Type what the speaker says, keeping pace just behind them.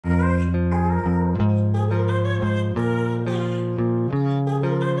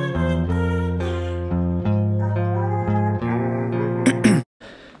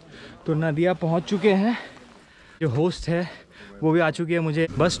तो नदिया पहुंच चुके हैं। जो होस्ट है वो भी आ चुकी है, मुझे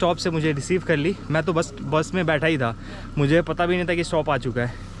बस स्टॉप से मुझे रिसीव कर ली। मैं तो बस में बैठा ही था, मुझे पता भी नहीं था कि स्टॉप आ चुका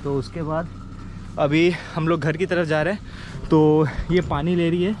है। तो उसके बाद अभी हम लोग घर की तरफ जा रहे हैं। तो ये पानी ले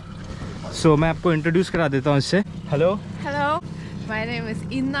रही है, सो मैं आपको इंट्रोड्यूस करा देता हूँ इससे। Hello hello, my name is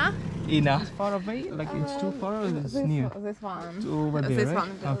इन्ना। Inna. Far away? Like it's too far or it's near? This one. So over there, This right?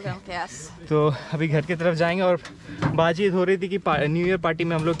 one. Okay. Yes. तो अभी घर की तरफ जाएंगे और बातचीत हो रही थी कि न्यू ईयर पार्टी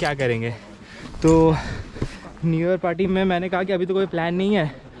में हम लोग क्या करेंगे। तो न्यू ईयर पार्टी में मैंने कहा कि अभी तो कोई प्लान नहीं है।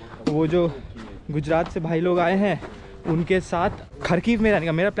 वो जो गुजरात से भाई लोग आए हैं उनके साथ खरकीव में जाने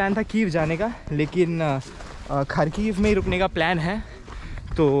का मेरा प्लान था, कीव जाने का, लेकिन खरकीव में ही रुकने का प्लान है।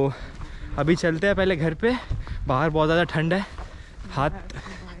 तो अभी चलते हैं पहले घर पे। बाहर बहुत ज़्यादा ठंड है, हाथ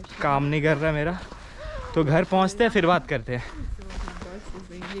काम नहीं कर रहा मेरा, तो घर पहुंचते हैं फिर बात करते हैं।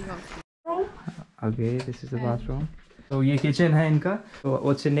 Okay, this is the bathroom. तो ये किचन है इनका। तो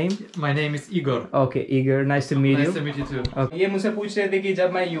what's your name? My name is Igor. Okay eager, nice to meet you. Nice to meet you too. ये मुझसे पूछ रहे थे कि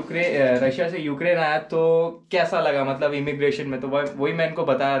जब मैं रशिया से यूक्रेन आया तो कैसा लगा, मतलब इमिग्रेशन में। तो वही मैं इनको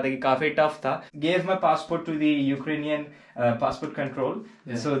बता रहा था कि काफी टफ था। Gave my passport to the Ukrainian passport control.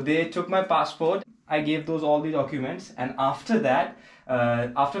 Yeah. So they took my passport. I gave those all the documents, and after that,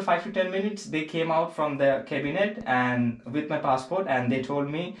 after 5 to 10 minutes, they came out from the cabinet and with my passport, and they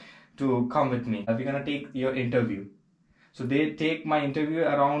told me to come with me. We're gonna take your interview. So they take my interview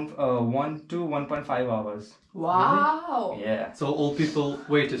around 1 to 1.5 hours. Wow. Yeah. So all people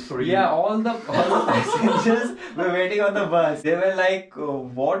waited for you. Yeah, all the passengers were waiting on the bus. They were like,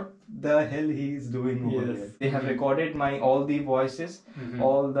 "What the hell he is doing over Yes. there?" They have recorded all the voices,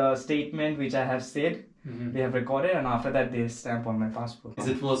 all the statement which I have said. They have recorded, and after that they stamp on my passport. Is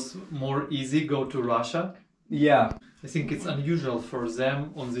it was more easy go to Russia? Yeah. I think it's unusual for them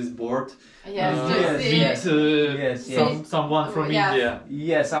on this board. Yes. Yes, meet yes. someone from Yes. India.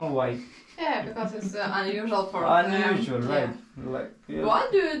 Yes, I'm white. Yeah, because it's unusual for Unusual, them. right? Like, Yeah.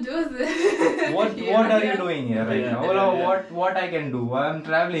 What do you do this? What are you doing here right Yeah. now? Well, what I can do? I'm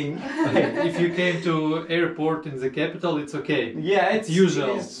traveling. If you came to airport in the capital, it's okay. Yeah, it's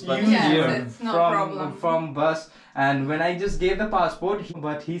Usual, It's but usual Yes, it's no problem. from bus. And when I just gave the passport,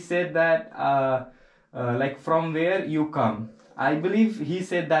 but he said that like from where you come. I believe he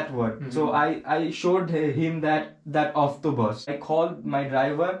said that word. So I showed him that off the bus. I called my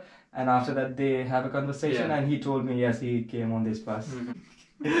driver, and after that they have a conversation, Yeah. and he told me yes, he came on this bus.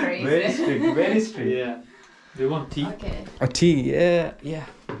 Crazy. Very strict, very strict. Yeah. Do you want tea? Okay. A tea, yeah.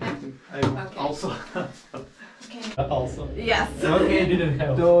 I Okay. also. Okay. Also. Yes. Okay. Didn't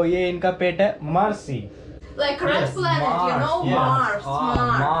help. तो ये इनका पेट है Marcy. Like red Yes, planet, you know, yes.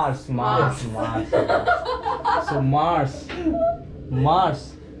 Mars. Mars. So Mars.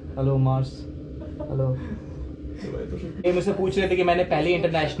 Hello Mars. Hello. ये मुझसे पूछ रहे थे कि मैंने पहली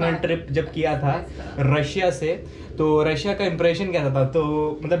इंटरनेशनल ट्रिप जब किया था रशिया से, तो रशिया का इम्प्रेशन क्या था, तो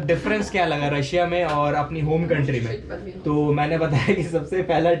मतलब डिफरेंस क्या लगा रशिया में और अपनी होम कंट्री में। तो मैंने बताया कि सबसे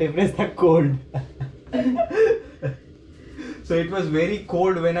पहला डिफरेंस था cold. So it was very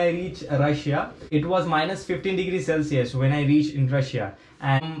cold when I reached Russia. It was minus 15 degrees Celsius when I reached in Russia.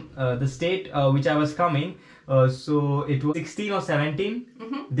 And the state which I was coming, so it was 16 or 17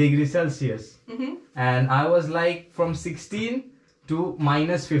 degrees Celsius. And I was like from 16 to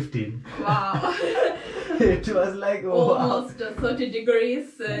minus 15. Wow. It was like Almost 30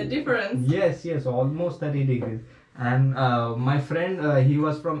 degrees difference. Yes, almost 30 degrees. And my friend, he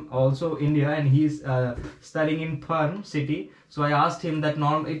was from also India, and he's studying in Perm city. So I asked him that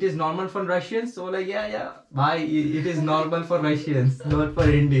it is normal for Russians. So like yeah, bye. It is normal for Russians, not for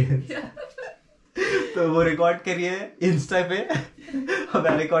Indians. तो वो record करिए Insta पे और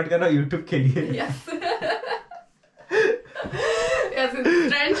मैं record कर रहा हूँ YouTube के लिए। Yes. Yes, it's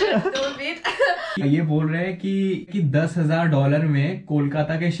strange a little bit. ये बोल रहे हैं कि $10,000 में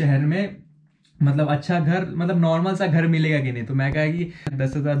कोलकाता के शहर में मतलब अच्छा घर, मतलब नॉर्मल सा घर मिलेगा कि नहीं। तो मैं कहा कि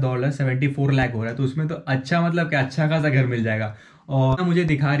 $10,000 74 लाख हो रहा है, तो उसमें तो अच्छा मतलब क्या अच्छा खासा घर मिल जाएगा। और मुझे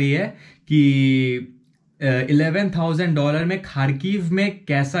दिखा रही है कि $11,000 में खारकीव में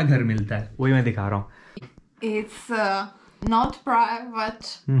कैसा घर मिलता है, वही मैं दिखा रहा हूँ। It's not private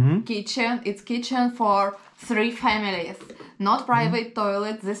kitchen. It's kitchen for 3 families. Not private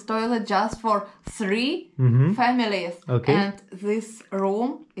toilet. This toilet just for 3 families. Okay. And this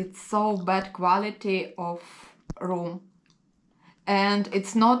room, it's so bad quality of room. And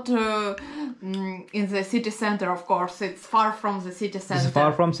it's not in the city center, of course. It's far from the city center. It's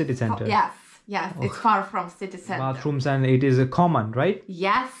far from city center. Yes, it's far from city center. Bathrooms and it is common, right?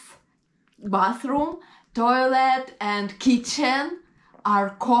 Yes, bathroom, toilet, and kitchen are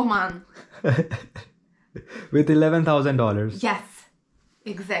common. With $11,000. Yes.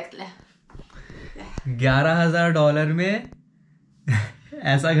 Exactly. $11,000 में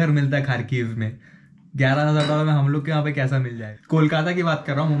ऐसा घर मिलता है खारकीव में। $11,000 में हम लोग के यहाँ पे कैसा मिल जाए। कोलकाता की बात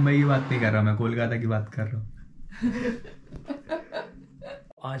कर रहा हूँ, मुंबई की बात नहीं कर रहा मैं, कोलकाता की बात कर रहा हूँ।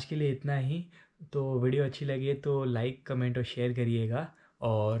 आज के लिए इतना ही। तो वीडियो अच्छी लगी तो लाइक कमेंट और शेयर करिएगा,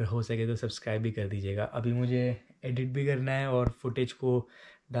 और हो सके तो सब्सक्राइब भी कर दीजिएगा। अभी मुझे एडिट भी करना है और फुटेज को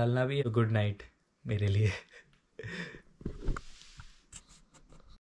डालना भी है। गुड नाइट मेरे लिए।